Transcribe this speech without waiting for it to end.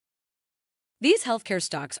These healthcare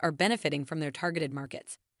stocks are benefiting from their targeted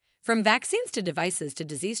markets. From vaccines to devices to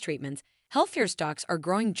disease treatments, healthcare stocks are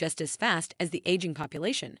growing just as fast as the aging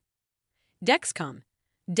population. Dexcom.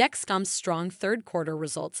 Dexcom's strong third quarter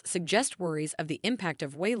results suggest worries of the impact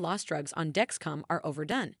of weight loss drugs on Dexcom are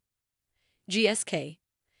overdone. GSK.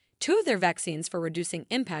 Two of their vaccines for reducing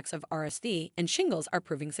impacts of RSV and shingles are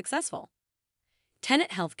proving successful.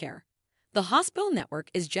 Tenet Healthcare. The hospital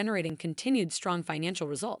network is generating continued strong financial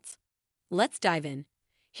results. Let's dive in.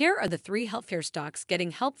 Here are the three healthcare stocks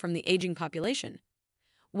getting help from the aging population.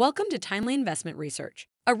 Welcome to Timely Investment Research.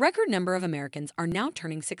 A record number of Americans are now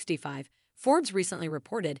turning 65, Forbes recently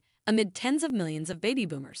reported, amid tens of millions of baby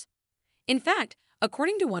boomers. In fact,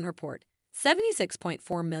 according to one report,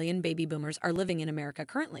 76.4 million baby boomers are living in America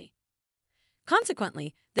currently.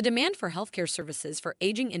 Consequently, the demand for healthcare services for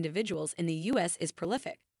aging individuals in the U.S. is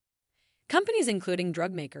prolific. Companies including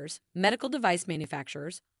drug makers, medical device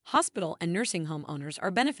manufacturers, hospital and nursing home owners are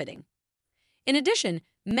benefiting. In addition,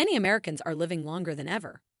 many Americans are living longer than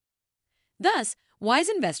ever. Thus, wise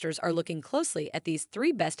investors are looking closely at these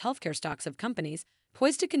three best healthcare stocks of companies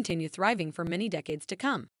poised to continue thriving for many decades to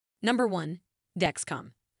come. Number 1.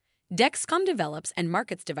 Dexcom. Dexcom develops and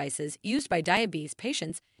markets devices used by diabetes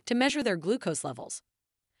patients to measure their glucose levels.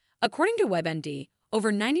 According to WebMD,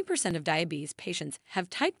 over 90% of diabetes patients have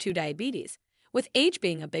type 2 diabetes, with age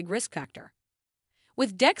being a big risk factor.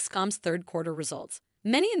 With Dexcom's third quarter results,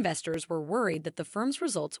 many investors were worried that the firm's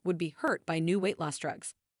results would be hurt by new weight loss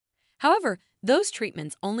drugs. However, those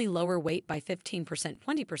treatments only lower weight by 15%,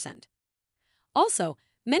 20%. Also,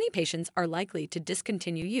 many patients are likely to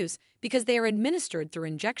discontinue use because they are administered through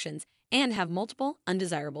injections and have multiple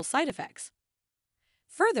undesirable side effects.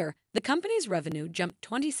 Further, the company's revenue jumped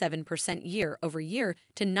 27% year over year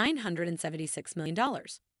to $976 million.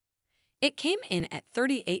 It came in at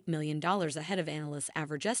 $38 million ahead of analysts'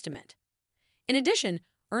 average estimate. In addition,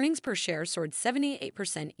 earnings per share soared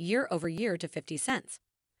 78% year over year to 50 cents.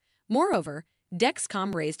 Moreover,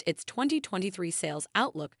 Dexcom raised its 2023 sales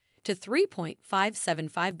outlook to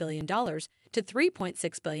 $3.575 billion to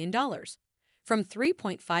 $3.6 billion, from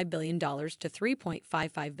 $3.5 billion to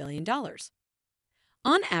 $3.55 billion.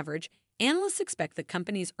 On average, analysts expect the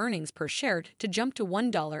company's earnings per share to jump to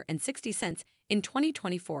 $1.60 in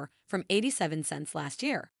 2024 from 87 cents last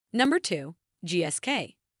year. Number 2.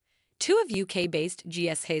 GSK. Two of UK-based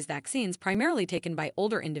GSK's vaccines, primarily taken by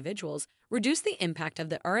older individuals, reduce the impact of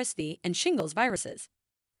the RSV and shingles viruses.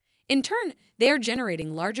 In turn, they are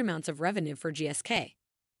generating large amounts of revenue for GSK.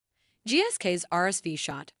 GSK's RSV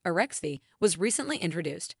shot, Arexvy, was recently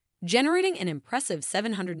introduced, generating an impressive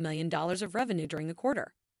 $700 million of revenue during the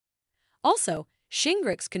quarter. Also,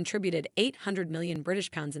 Shingrix contributed £800 million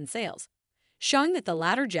in sales, showing that the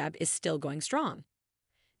latter jab is still going strong.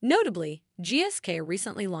 Notably, GSK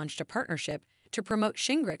recently launched a partnership to promote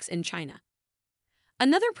Shingrix in China.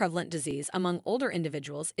 Another prevalent disease among older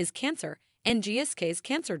individuals is cancer, and GSK's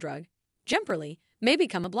cancer drug, Jemperli, may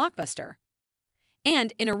become a blockbuster.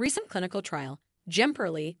 And in a recent clinical trial,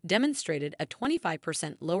 Jemperli demonstrated a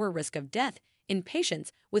 25% lower risk of death in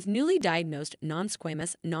patients with newly diagnosed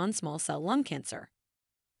non-squamous non-small cell lung cancer.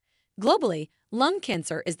 Globally, lung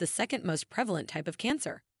cancer is the second most prevalent type of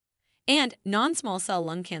cancer, and non-small cell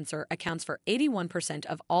lung cancer accounts for 81%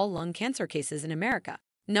 of all lung cancer cases in America.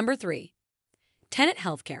 Number 3. Tenet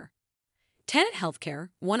Healthcare. Tenet Healthcare,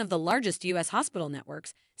 one of the largest U.S. hospital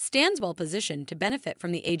networks, stands well positioned to benefit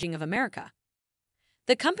from the aging of America.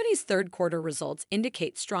 The company's third quarter results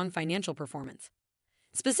indicate strong financial performance.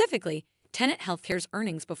 Specifically, Tenet Healthcare's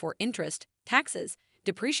earnings before interest, taxes,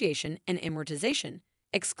 depreciation, and amortization,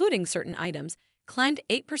 excluding certain items, climbed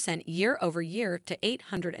 8% year over year to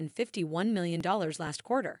 $851 million last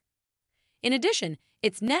quarter. In addition,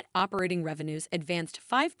 its net operating revenues advanced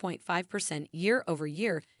 5.5% year over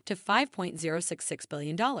year to $5.066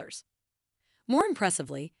 billion. More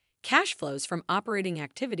impressively, cash flows from operating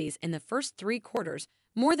activities in the first three quarters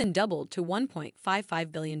more than doubled to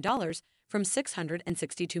 $1.55 billion from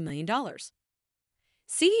 $662 million.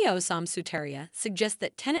 CEO Sam Sutaria suggests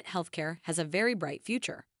that Tenet Healthcare has a very bright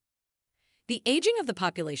future. The aging of the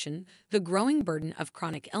population, the growing burden of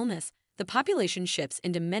chronic illness, the population shifts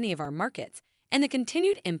into many of our markets, and the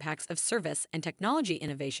continued impacts of service and technology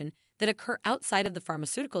innovation that occur outside of the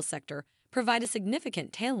pharmaceutical sector provide a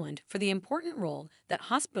significant tailwind for the important role that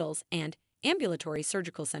hospitals and ambulatory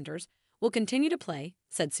surgical centers will continue to play,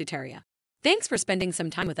 said Sutaria. Thanks for spending some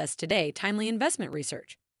time with us today, Timely Investment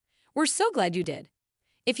Research. We're so glad you did.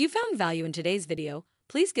 If you found value in today's video,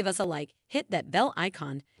 please give us a like, hit that bell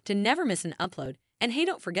icon to never miss an upload, and hey,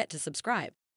 don't forget to subscribe.